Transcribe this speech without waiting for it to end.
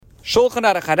Shulchan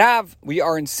Aruch Harav. We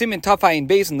are in Siman Tafayin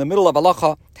Beis in the middle of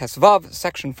Halacha Tesvav,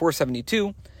 section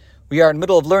 472. We are in the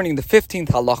middle of learning the 15th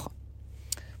Halacha.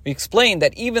 We explained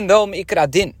that even though Me'ikar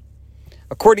Adin,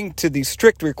 according to the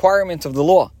strict requirements of the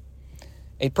law,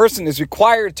 a person is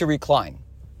required to recline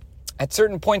at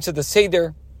certain points of the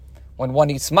Seder, when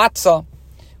one eats matzah,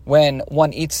 when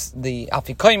one eats the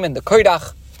afikomen, the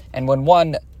koydach, and when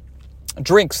one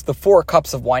drinks the 4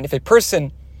 cups of wine. If a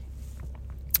person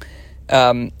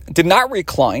did not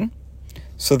recline,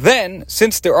 so then,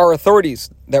 since there are authorities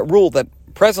that rule that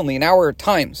presently in our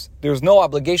times there's no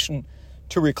obligation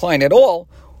to recline at all,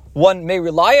 one may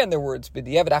rely on their words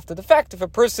b'diavad after the fact if a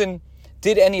person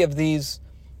did any of these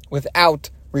without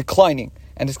reclining,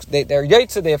 and they're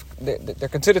yaitza, they're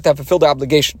considered to have fulfilled their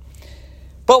obligation.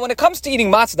 But when it comes to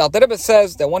eating matzah, the Rebbe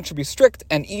says that one should be strict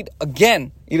and eat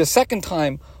a second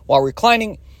time while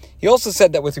reclining. He also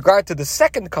said that with regard to the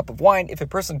second cup of wine, if a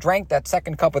person drank that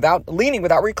second cup without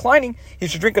reclining, he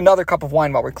should drink another cup of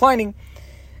wine while reclining.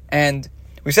 And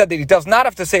we said that he does not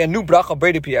have to say a new bracha,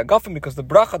 Breda Pi Agafim, because the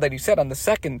bracha that he said on the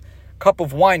second cup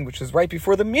of wine, which is right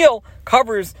before the meal,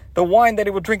 covers the wine that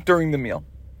he will drink during the meal.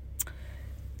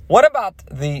 What about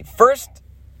the first,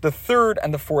 the third,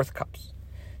 and the fourth cups?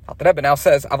 The Rebbe now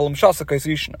says, if, however,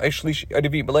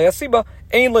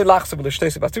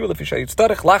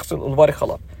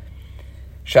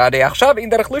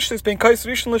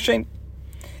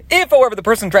 the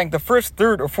person drank the first,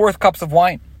 third, or fourth cups of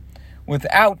wine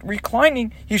without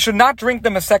reclining, he should not drink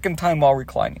them a second time while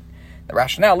reclining. The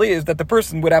rationale is that the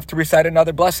person would have to recite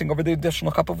another blessing over the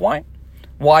additional cup of wine.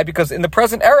 Why? Because in the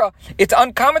present era, it's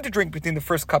uncommon to drink between the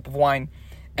first cup of wine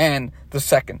and the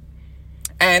second.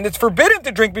 And it's forbidden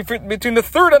to drink between the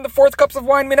third and the fourth cups of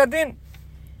wine, min adin,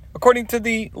 according to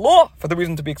the law, for the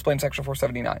reason to be explained in section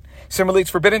 479. Similarly,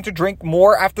 it's forbidden to drink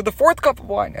more after the fourth cup of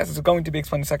wine, as is going to be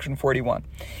explained in section 41.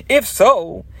 If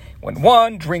so, when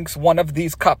one drinks one of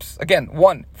these cups, again,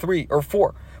 1, 3, or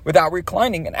 4, without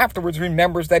reclining, and afterwards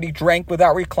remembers that he drank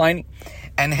without reclining,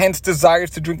 and hence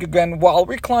desires to drink again while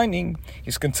reclining,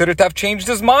 he's considered to have changed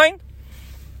his mind,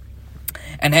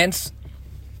 and hence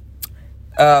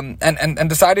and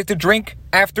decided to drink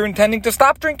after intending to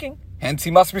stop drinking. Hence,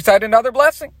 he must recite another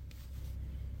blessing.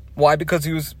 Why? Because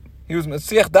he was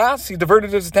Mesiach Das. He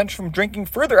diverted his attention from drinking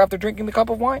further after drinking the cup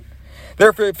of wine.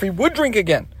 Therefore, if he would drink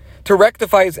again to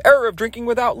rectify his error of drinking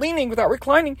without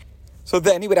reclining, so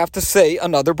then he would have to say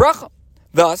another bracha.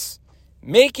 Thus,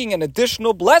 making an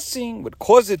additional blessing would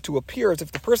cause it to appear as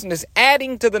if the person is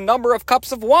adding to the number of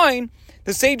cups of wine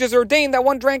the sages ordained that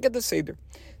one drank at the Seder.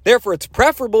 Therefore, it's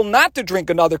preferable not to drink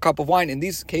another cup of wine in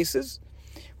these cases,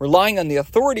 relying on the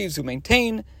authorities who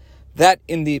maintain that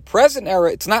in the present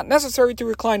era, it's not necessary to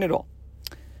recline at all.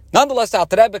 Nonethelse, the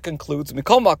Alter Rebbe concludes,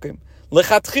 Mikol Makim,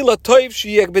 lechatchila toiv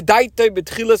sheyech bedaitoi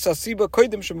betchilas hasiba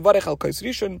koidem shemevarech al kos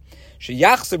rishon,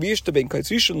 sheyachse v'yishta ben kos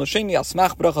rishon l'sheni al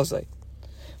smach bracha zeh.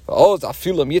 V'oz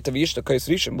afilu miyita v'yishta kos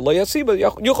rishon b'lo yasiba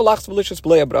yuchel achs v'lishas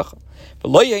b'lo bracha.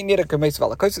 V'lo yehi nira kermeis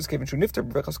v'alakosis kevin shu nifter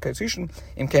b'brachas kos rishon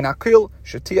im ken akil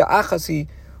shetia achasi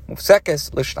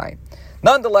mufsekes l'shnayim.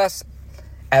 Nonetheless,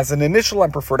 as an initial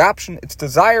and preferred option, it's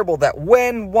desirable that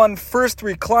when one first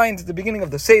reclines at the beginning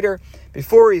of the Seder,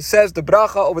 before he says the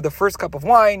bracha over the first cup of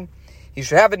wine, he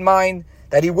should have in mind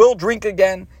that he will drink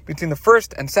again between the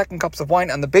first and second cups of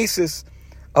wine on the basis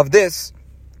of this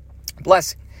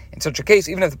blessing. In such a case,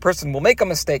 even if the person will make a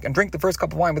mistake and drink the first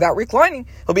cup of wine without reclining,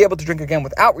 he'll be able to drink again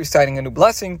without reciting a new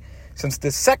blessing, since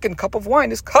the second cup of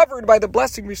wine is covered by the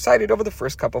blessing recited over the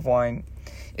first cup of wine.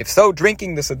 If so,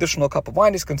 drinking this additional cup of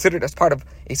wine is considered as part of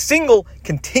a single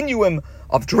continuum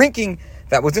of drinking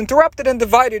that was interrupted and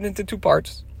divided into 2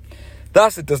 parts.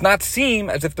 Thus, it does not seem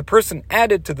as if the person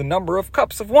added to the number of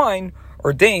cups of wine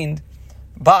ordained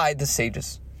by the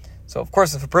sages. So, of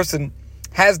course, if a person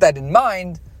has that in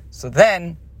mind, so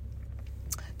then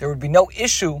there would be no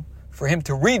issue for him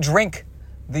to re-drink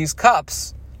these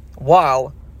cups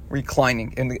while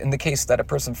reclining, in the case that a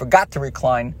person forgot to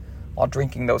recline while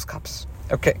drinking those cups.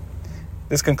 Okay,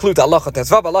 this concludes Halacha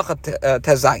Tezvav, Halacha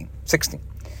Tezayin, 16.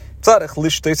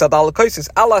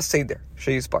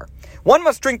 One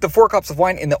must drink the 4 cups of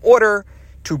wine in the order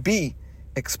to be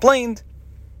explained,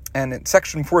 and in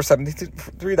section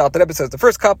 473, the Alter Rebbe says the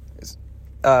first cup is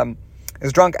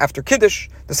drunk after Kiddush,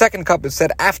 the second cup is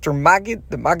said after Magid,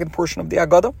 the Magid portion of the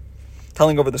Agadah,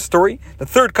 telling over the story, the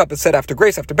third cup is said after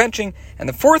grace, after benching, and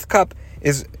the fourth cup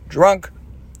is drunk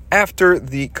after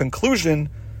the conclusion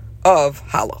of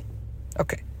Hallel.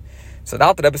 Okay. So the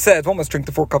Alter Rebbe says one must drink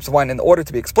the 4 cups of wine in order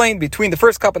to be explained. Between the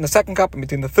first cup and the second cup, and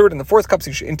between the third and the fourth cups,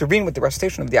 you should intervene with the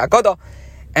recitation of the Agadah,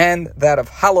 and that of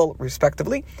Hallel,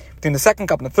 respectively. Between the second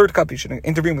cup and the third cup, he should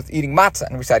intervene with eating matzah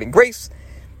and reciting grace.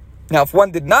 Now, if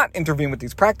one did not intervene with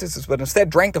these practices, but instead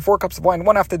drank the 4 cups of wine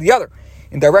one after the other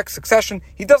in direct succession,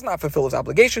 he does not fulfill his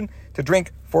obligation to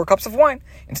drink 4 cups of wine.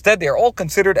 Instead, they are all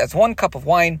considered as 1 cup of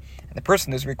wine, and the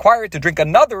person is required to drink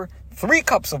another 3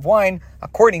 cups of wine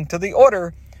according to the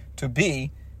order to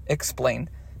be explained.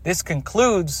 This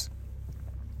concludes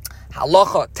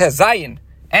Halacha Tezayin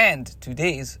and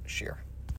today's shir.